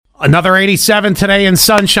Another 87 today in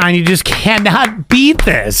sunshine. You just cannot beat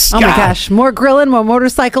this. Oh, my gosh. More grilling, more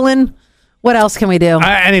motorcycling. What else can we do?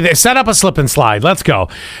 Anything. Set up a slip and slide. Let's go.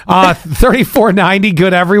 3490.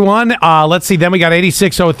 Good, everyone. Let's see. Then we got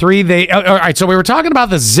 8603. All right. So we were talking about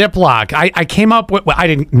the Ziploc. I came up with. Well, I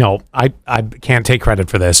didn't know. I can't take credit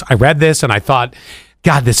for this. I read this and I thought,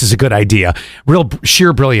 God, this is a good idea. Real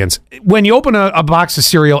sheer brilliance. When you open a box of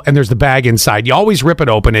cereal and there's the bag inside, you always rip it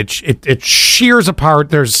open. It shears apart.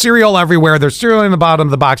 There's cereal everywhere. There's cereal in the bottom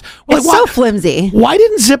of the box. Well, it's so flimsy. Why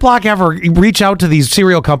didn't Ziploc ever reach out to these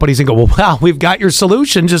cereal companies and go, well, we've got your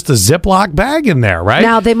solution, just a Ziploc bag in there, right?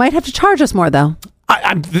 Now, they might have to charge us more, though.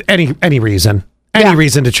 Any reason. Any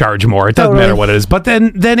reason to charge more. It doesn't matter what it is. But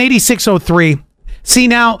then 8603. See,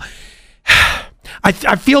 now...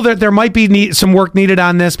 I feel that there might be some work needed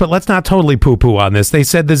on this, but let's not totally poo-poo on this. They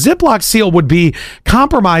said the Ziploc seal would be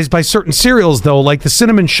compromised by certain cereals, though, like the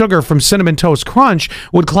cinnamon sugar from Cinnamon Toast Crunch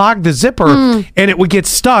would clog the zipper, and it would get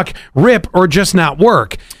stuck, rip, or just not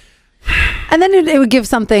work. And then it would give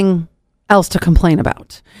something else to complain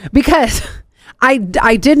about. Because I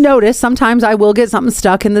did notice sometimes I will get something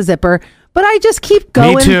stuck in the zipper, but I just keep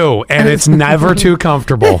going. Me too, and it's never too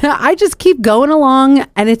comfortable. I just keep going along,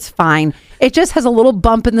 and it's fine. It just has a little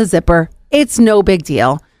bump in the zipper. It's no big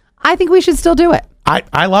deal. I think we should still do it.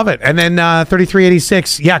 I love it. And then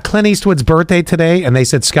 3386, Clint Eastwood's birthday today, and they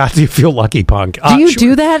said, Scott, do you feel lucky, punk? Do you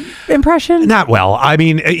do that impression? Not well. I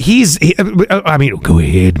mean, go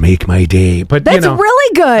ahead, make my day. But that's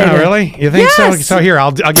really good. Oh, really? You think so? So here,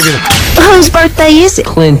 I'll give you the... Whose birthday is it?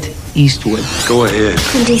 Clint Eastwood. Go ahead.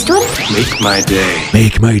 Clint Eastwood? Make my day.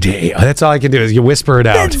 Make my day. That's all I can do is you whisper it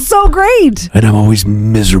out. It's so great. And I'm always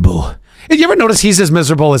miserable. Did you ever notice he's as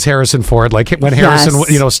miserable as Harrison Ford? Like when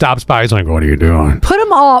Harrison, stops by, he's like, "What are you doing?" Put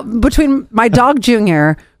them all between my dog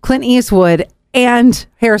Junior, Clint Eastwood, and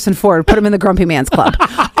Harrison Ford. Put him in the Grumpy Man's Club.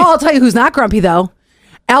 I'll tell you who's not grumpy though.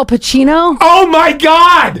 Al Pacino. Oh my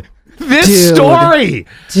God! This story,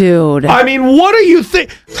 dude. I mean, what do you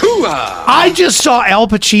think? I just saw Al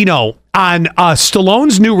Pacino on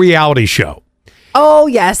Stallone's new reality show. Oh,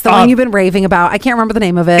 yes. The one you've been raving about. I can't remember the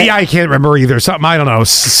name of it. Yeah, I can't remember either. Something, I don't know.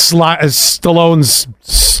 Stallone's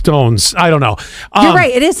Stones. I don't know. You're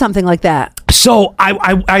right. It is something like that. So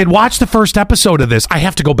I had watched the first episode of this. I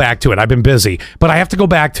have to go back to it. I've been busy, but I have to go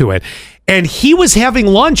back to it. And he was having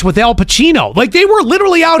lunch with Al Pacino. Like they were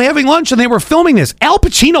literally out having lunch and they were filming this. Al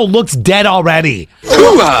Pacino looks dead already.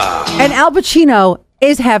 And Al Pacino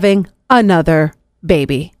is having another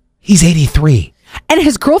baby. He's 83. And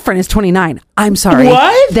his girlfriend is 29. I'm sorry.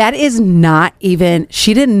 What? That is not even,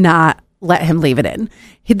 she did not let him leave it in.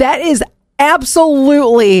 That is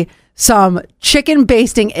absolutely some chicken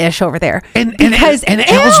basting-ish over there. And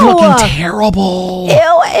Al's looking terrible.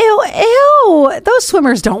 Ew. Those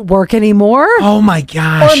swimmers don't work anymore. Oh my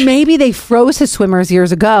gosh. Or maybe they froze his swimmers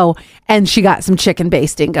years ago and she got some chicken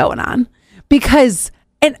basting going on. Because,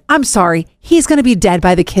 and I'm sorry, he's going to be dead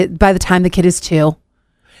by the time the kid is 2.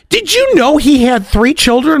 Did you know he had 3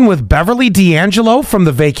 children with Beverly D'Angelo from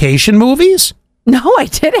the Vacation movies? No, I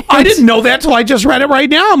didn't. I didn't know that till I just read it right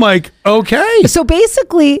now. I'm like, okay. So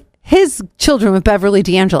basically, his children with Beverly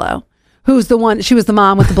D'Angelo, who's the one, she was the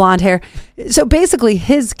mom with the blonde hair. So basically,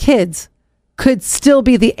 his kids could still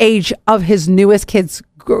be the age of his newest kid's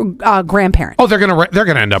grandparent. Oh, they're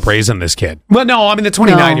gonna end up raising this kid. Well, no, I mean the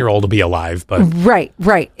 29-year-old will be alive, but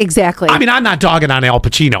right, exactly. I mean, I'm not dogging on Al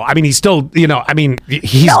Pacino. I mean, he's still, he's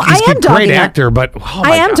a great actor, but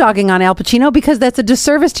I am dogging on Al Pacino because that's a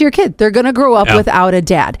disservice to your kid. They're gonna grow up without a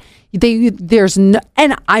dad.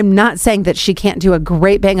 And I'm not saying that she can't do a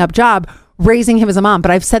great bang up job raising him as a mom,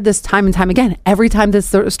 but I've said this time and time again. Every time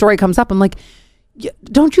this story comes up, I'm like,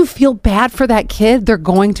 don't you feel bad for that kid? They're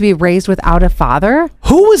going to be raised without a father.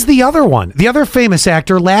 Who was the other one? The other famous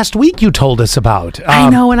actor last week you told us about. I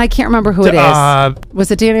know, and I can't remember who it is.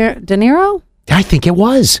 Was it De Niro? I think it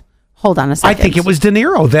was. Hold on a second. I think it was De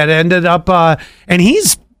Niro that ended up, and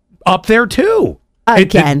he's up there too.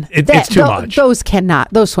 Again, it's too much.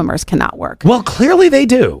 Those swimmers cannot work. Well, clearly they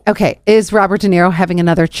do. Okay, is Robert De Niro having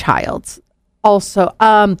another child? Also,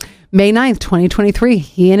 May 9th, 2023,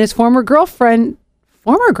 he and his former girlfriend.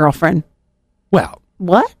 Well,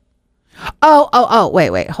 what? Oh,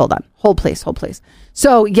 wait, hold on. Hold please.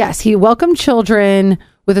 So, yes, he welcomed children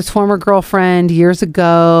with his former girlfriend years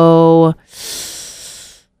ago.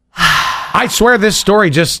 I swear this story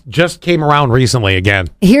just came around recently again.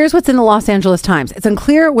 Here's what's in the Los Angeles Times. It's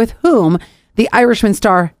unclear with whom the Irishman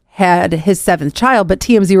star had his 7th child, but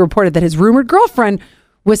TMZ reported that his rumored girlfriend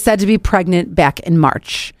was said to be pregnant back in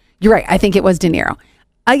March. You're right. I think it was De Niro.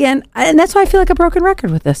 Again, and that's why I feel like a broken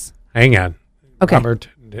record with this. Hang on. Okay. Robert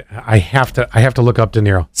I have to look up De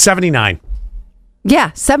Niro. 79.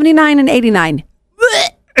 Yeah, 79 and 89.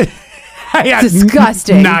 Yeah,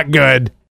 Disgusting. Not good.